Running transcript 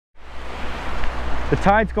The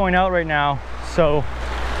tide's going out right now, so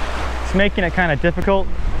it's making it kind of difficult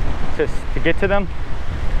to get to them.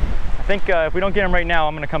 I think if we don't get them right now,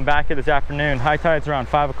 I'm going to come back here this afternoon. High tide's around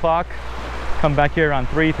 5 o'clock. Come back here around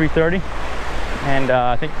 3:30, and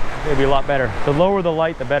I think it'll be a lot better. The lower the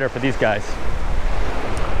light, the better for these guys.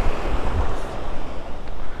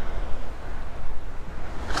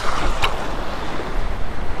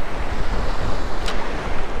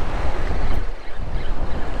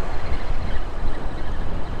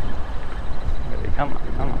 Come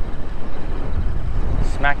on, come on.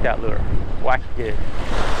 Smack that lure. Whack it.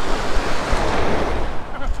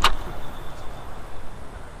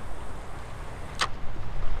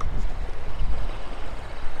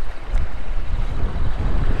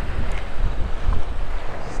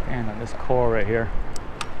 Stand on this coral right here.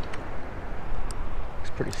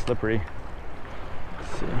 Looks pretty slippery.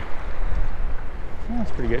 Let's see. Oh,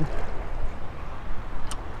 that's pretty good.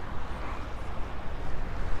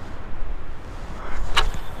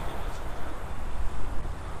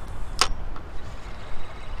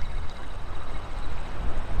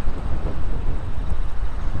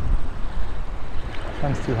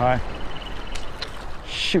 Sun's too high.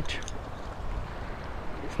 Shoot.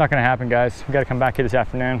 It's not gonna happen, guys. We gotta come back here this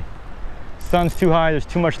afternoon. Sun's too high, there's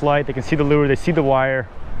too much light. They can see the lure, they see the wire.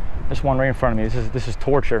 There's one right in front of me. This is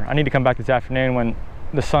torture. I need to come back this afternoon when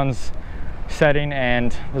the sun's setting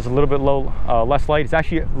and there's a little bit less light. It's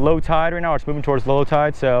actually low tide right now. It's moving towards low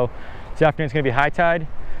tide, so this afternoon's gonna be high tide.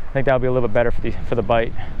 I think that'll be a little bit better for the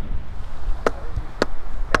bite.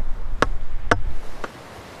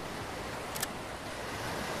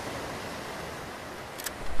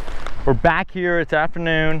 We're back here, it's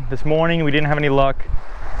afternoon. This morning we didn't have any luck,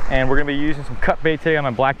 and we're gonna be using some cut bait today on my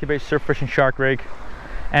Blacktip surf fishing shark rig,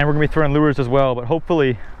 and we're gonna be throwing lures as well, but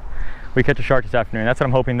hopefully we catch a shark this afternoon. That's what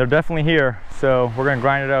I'm hoping. They're definitely here, so we're gonna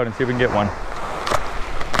grind it out and see if we can get one.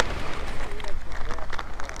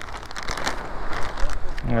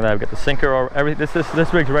 Look at that, we've got the sinker, or this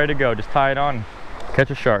rig's ready to go. Just tie it on, catch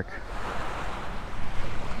a shark.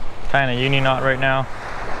 Tying a uni knot right now.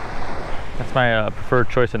 That's my preferred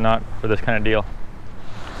choice of knot for this kind of deal.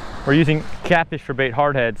 We're using catfish for bait,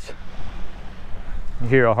 hardheads. You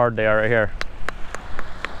hear how hard they are right here.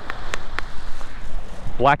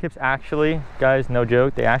 Blacktips actually, guys, no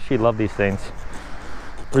joke, they actually love these things.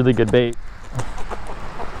 Really good bait.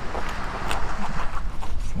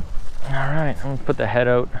 All right, I'm gonna put the head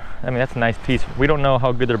out. I mean, that's a nice piece. We don't know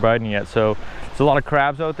how good they're biting yet, so there's a lot of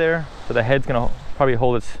crabs out there, so the head's gonna probably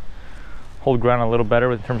hold ground a little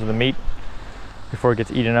better in terms of the meat before it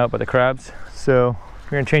gets eaten out by the crabs. So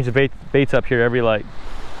we're gonna change the baits up here every like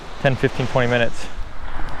 10, 15, 20 minutes.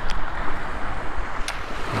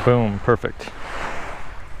 Boom, perfect.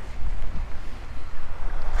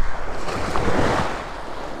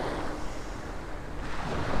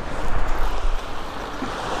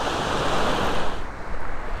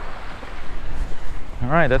 All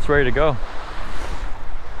right, that's ready to go.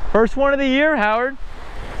 First one of the year, Howard.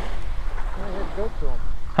 Go to him.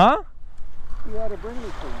 Huh? You ought to bring me to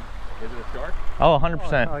him. Is it a shark? Oh,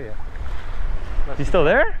 100%. Oh yeah. He's still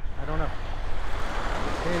there? I don't know.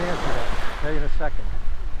 Can't answer that. I'll tell you in a second.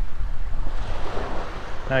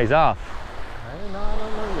 No, he's off. I don't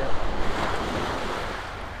know yet.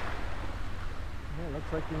 Yeah,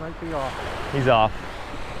 looks like he might be off. He's off.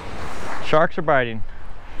 Sharks are biting.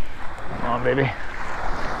 Come on, baby.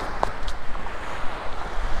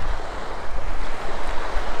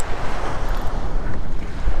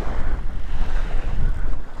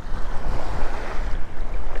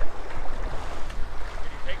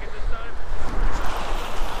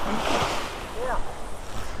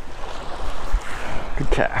 Good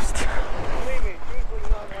cast.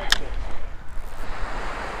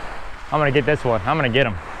 I'm gonna get this one. I'm gonna get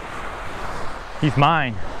him. He's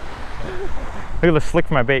mine. Look at the slick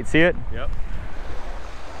for my bait. See it? Yep.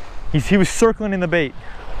 He was circling in the bait.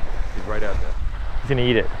 He's right out there. He's gonna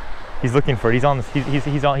eat it. He's looking for it. He's on the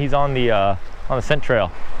scent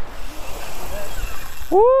trail.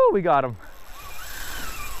 Woo! We got him.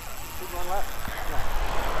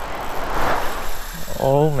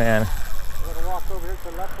 Oh man. You want to walk over here to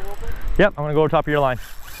the left a little bit? Yep, I'm gonna go over top of your line.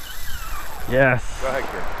 Yes. Go ahead,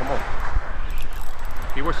 kid. Come on.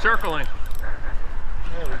 He was circling.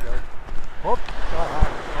 There we go. Oops.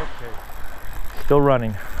 Okay. Still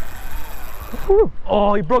running. Woo.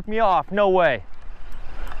 Oh, he broke me off. No way.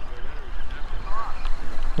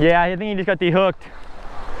 Yeah, I think he just got dehooked.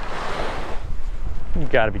 You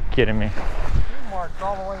gotta be kidding me. He marked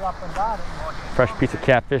all the way up and down. Fresh piece of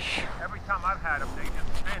catfish. Every time I've had them, they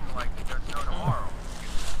just spin like there's no tomorrow.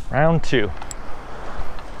 Round 2.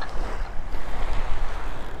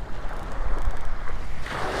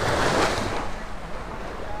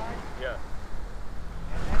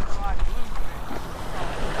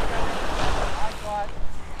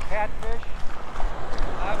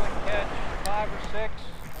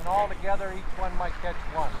 all together, each one might catch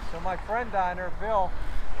one. So my friend down there, Bill.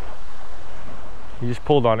 He just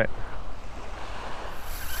pulled on it.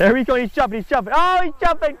 There we go, he's jumping, he's jumping. Oh, he's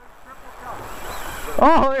jumping.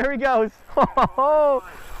 Oh, there he goes. Oh,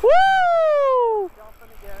 woo! Jumping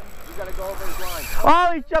again. You gotta go over his line.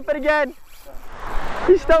 Oh, he's jumping again.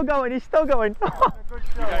 He's still going, he's still going. You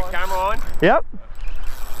got a camera on? Yep.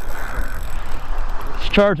 He's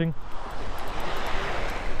charging.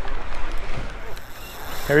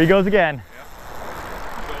 Here he goes again. Yep.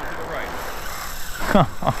 Going to the right.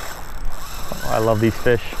 Oh, I love these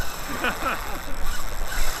fish.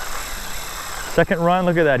 Second run,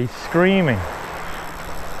 look at that, he's screaming.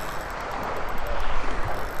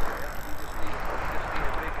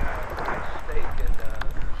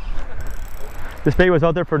 This bait was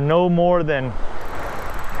out there for no more than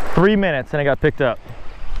 3 minutes and it got picked up.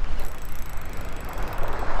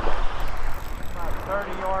 About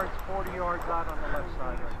 30 yards, 40 yards out on the left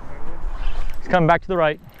side right. He's coming back to the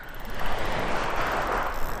right.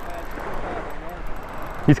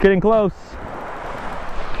 He's getting close.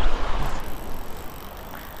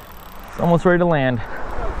 He's almost ready to land.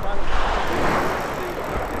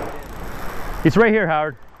 He's right here,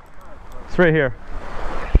 Howard. It's right here.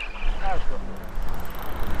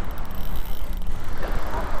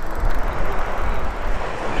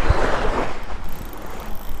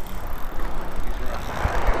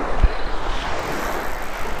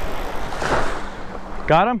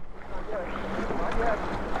 Got him?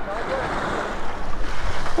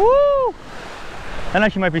 Woo! That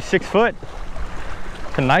actually might be 6 foot.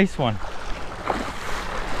 It's a nice one.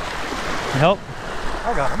 Help.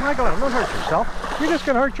 I got him, Don't hurt yourself. You're just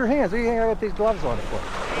gonna hurt your hands. You ain't got these gloves on it for.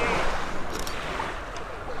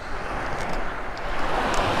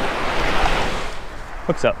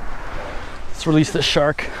 Hooks up. Let's release this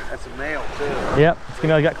shark. That's a male too. Yep, it's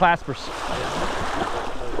gonna got claspers.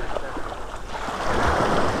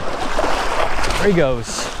 There he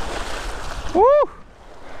goes. Woo!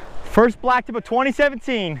 First blacktip of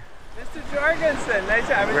 2017. Mr. Jorgensen, nice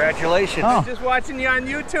job. Congratulations. I was just watching you on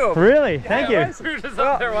YouTube. Really? Thank you. We were just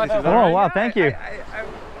up there watching. Oh, wow, thank you. I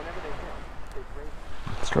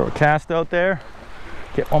Let's throw a cast out there.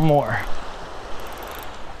 Get one more.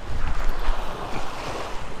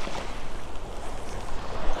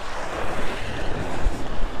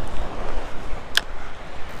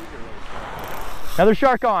 Another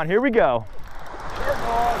shark on. Here we go.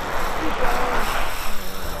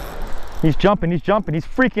 He's jumping, he's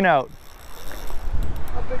freaking out.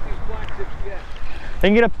 How big these blacktips get? They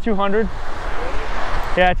can get up to 200.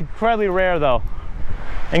 Yeah, it's incredibly rare though.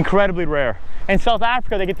 Incredibly rare. In South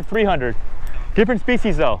Africa, they get to 300. Different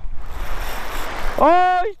species though.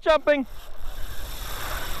 Oh, he's jumping.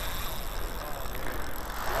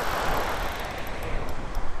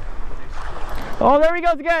 Oh, there he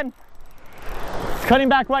goes again. He's cutting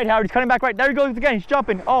back right, Howard. He's cutting back right. There he goes again. He's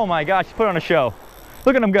jumping. Oh my gosh, he's put on a show.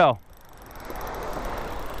 Look at him go.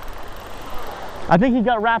 I think he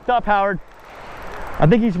got wrapped up, Howard. I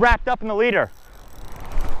think he's wrapped up in the leader.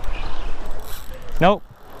 Nope.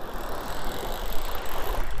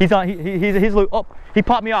 He's on. He's oh, he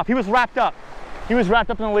popped me off. He was wrapped up. He was wrapped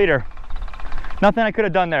up in the leader. Nothing I could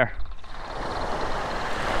have done there.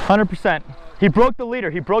 100%. He broke the leader.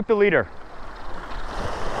 He broke the leader.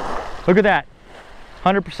 Look at that.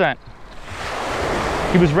 100%.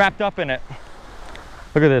 He was wrapped up in it.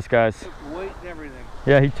 Look at this, guys. Weight and everything.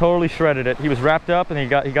 Yeah, he totally shredded it. He was wrapped up and he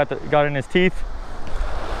got it in his teeth.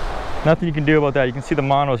 Nothing you can do about that. You can see the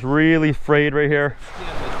mono is really frayed right here.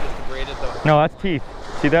 No, that's teeth.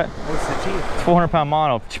 See that? What's the teeth? It's 400-pound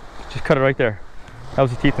mono. Just cut it right there. That was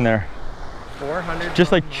the teeth in there. 400.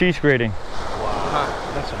 Just like cheese grating.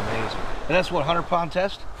 Wow, that's amazing. And that's what, 100-pound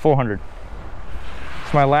test? 400.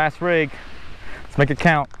 It's my last rig. Let's make it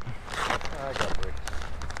count. I got rigs.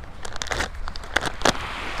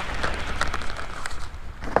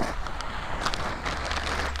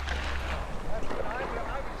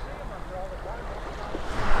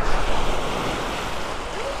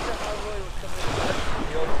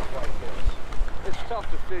 It's tough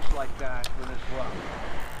to fish like that when it's rough.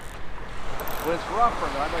 When it's rougher,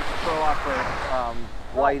 I'd like to throw out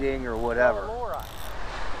for whiting or whatever.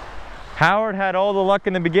 Howard had all the luck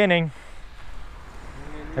in the beginning,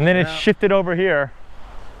 and then it shifted over here.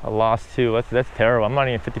 I lost 2. That's terrible. I'm not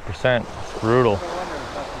even 50%. It's brutal.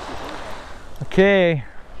 Okay,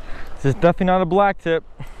 this is definitely not a blacktip.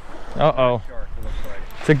 Uh-oh.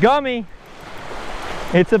 It's a gummy.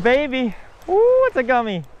 It's a baby. Ooh, it's a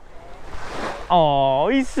gummy. Oh,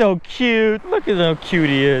 he's so cute. Look at how cute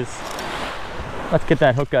he is. Let's get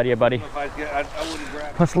that hook out of you, buddy.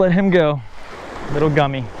 Let's let him go. Little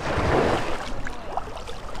gummy.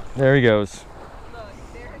 There he goes. Look,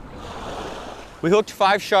 there. We hooked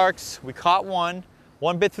 5 sharks. We caught one.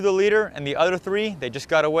 One bit through the leader, and the other 3, they just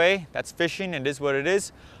got away. That's fishing, and it is what it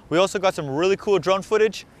is. We also got some really cool drone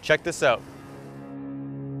footage. Check this out.